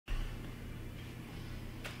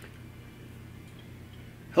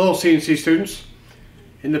Hello CNC students.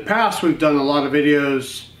 In the past we've done a lot of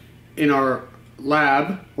videos in our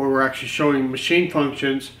lab where we're actually showing machine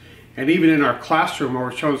functions, and even in our classroom where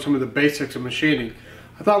we're showing some of the basics of machining.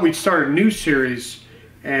 I thought we'd start a new series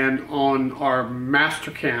and on our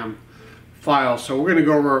Mastercam file. So we're going to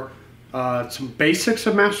go over some basics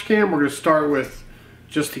of Mastercam. We're going to start with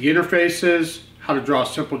just the interfaces, how to draw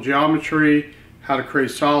simple geometry, how to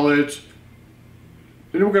create solids.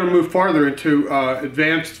 Then we're going to move farther into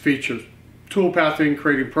advanced features, toolpathing,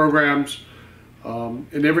 creating programs,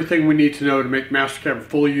 and everything we need to know to make Mastercam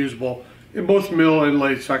fully usable in both mill and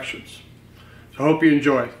lathe sections. So I hope you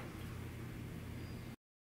enjoy.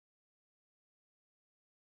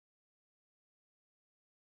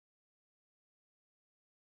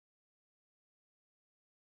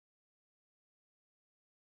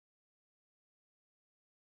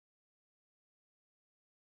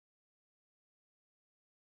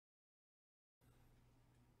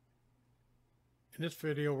 In this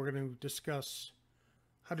video, we're going to discuss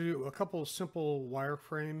how to do a couple of simple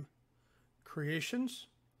wireframe creations.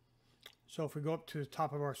 So if we go up to the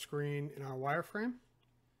top of our screen in our wireframe,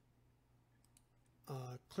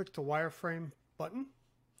 click the wireframe button,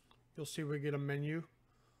 you'll see we get a menu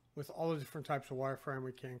with all the different types of wireframe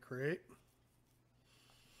we can create.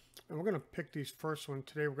 And we're going to pick these first one.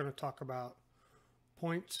 Today we're going to talk about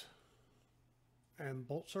points and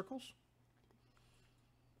bolt circles.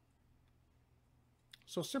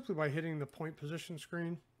 So simply by hitting the point position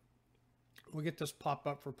screen, we get this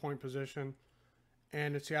pop-up for point position,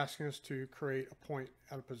 and it's asking us to create a point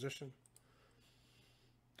at a position.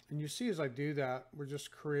 And you see as I do that, we're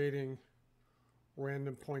just creating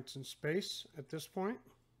random points in space at this point.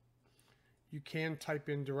 You can type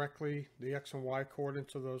in directly the X and Y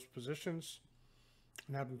coordinates of those positions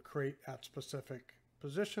and have them create at specific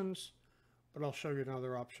positions, but I'll show you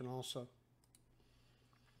another option also.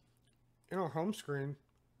 In our home screen,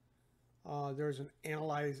 there's an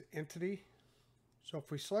Analyze Entity. So if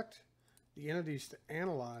we select the entities to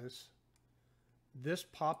analyze, this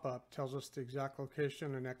pop-up tells us the exact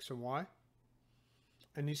location in X and Y,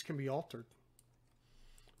 and these can be altered.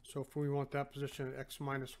 So if we want that position at X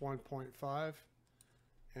minus 1.5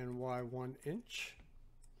 and Y 1 inch,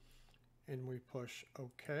 and we push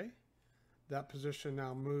OK, that position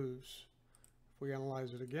now moves. If we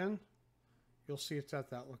analyze it again, you'll see it's at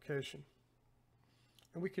that location.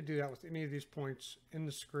 And we could do that with any of these points in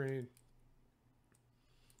the screen.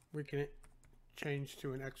 We can change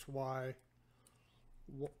to an XY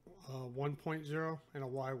 1.0 and a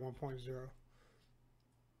Y 1.0.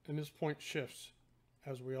 And this point shifts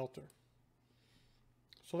as we alter.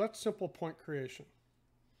 So that's simple point creation.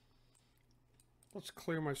 Let's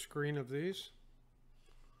clear my screen of these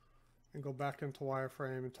and go back into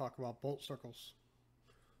wireframe and talk about bolt circles.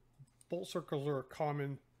 Bolt circles are a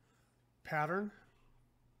common pattern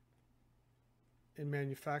in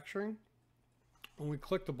manufacturing. When we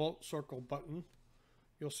click the bolt circle button,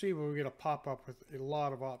 you'll see we get a pop-up with a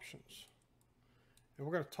lot of options. And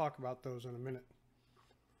we're going to talk about those in a minute.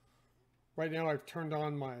 Right now I've turned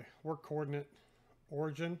on my work coordinate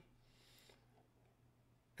origin,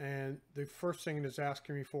 and the first thing it is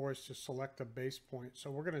asking me for is to select a base point.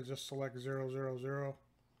 So we're going to just select 0, 0, 0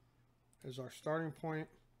 as our starting point,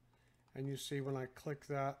 and you see when I click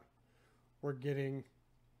that, we're getting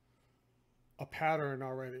a pattern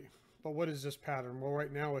already. But what is this pattern? Well,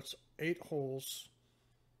 right now it's 8 holes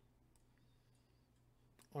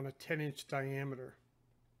on a 10-inch diameter,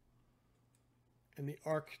 and the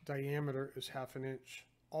arc diameter is 1/2 inch.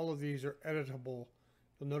 All of these are editable.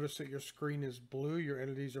 You'll notice that your screen is blue, your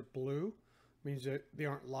entities are blue, means that they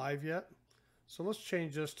aren't live yet. So let's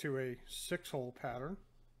change this to a 6-hole pattern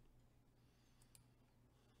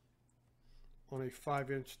on a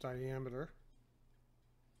 5-inch diameter.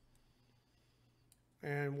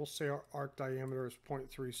 And we'll say our arc diameter is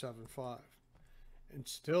 0.375. And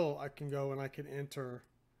still I can go and I can enter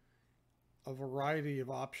a variety of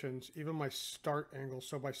options, even my start angle.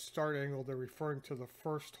 So by start angle, they're referring to the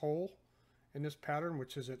first hole in this pattern,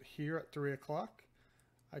 which is at here at 3 o'clock.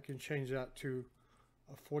 I can change that to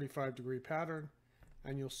a 45-degree pattern,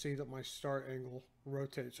 and you'll see that my start angle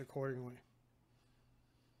rotates accordingly.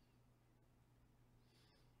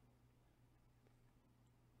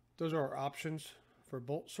 Those are our options for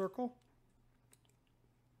bolt circle.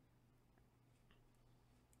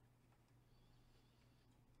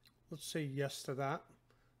 Let's say yes to that.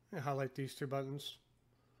 I highlight these 2 buttons.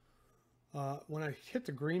 When I hit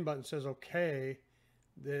the green button, it says OK,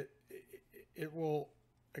 that it will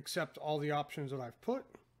accept all the options that I've put,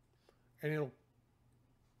 and it'll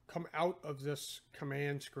come out of this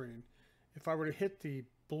command screen. If I were to hit the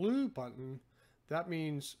blue button, that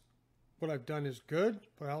means what I've done is good,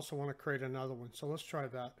 but I also want to create another one. So let's try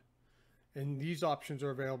that. And these options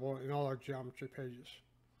are available in all our geometry pages.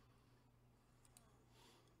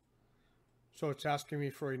 So it's asking me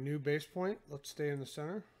for a new base point. Let's stay in the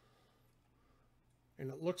center. And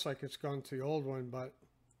it looks like it's gone to the old one, but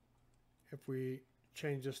if we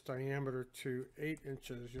change this diameter to 8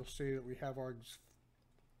 inches, you'll see that we have our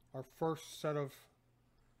first set of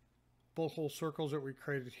bullet hole circles that we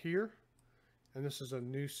created here. And this is a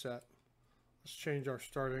new set. Let's change our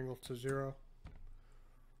start angle to 0.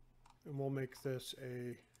 And we'll make this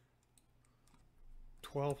a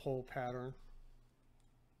 12 hole pattern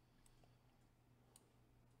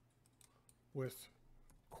with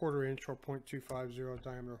 1/4 inch or 0.250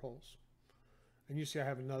 diameter holes. And you see I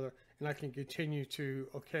have another, and I can continue to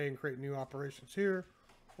OK and create new operations here,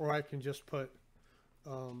 or I can just put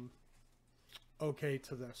OK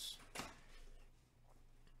to this.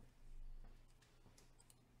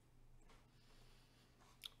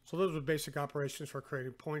 So those are basic operations for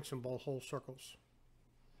creating points and bullet hole circles.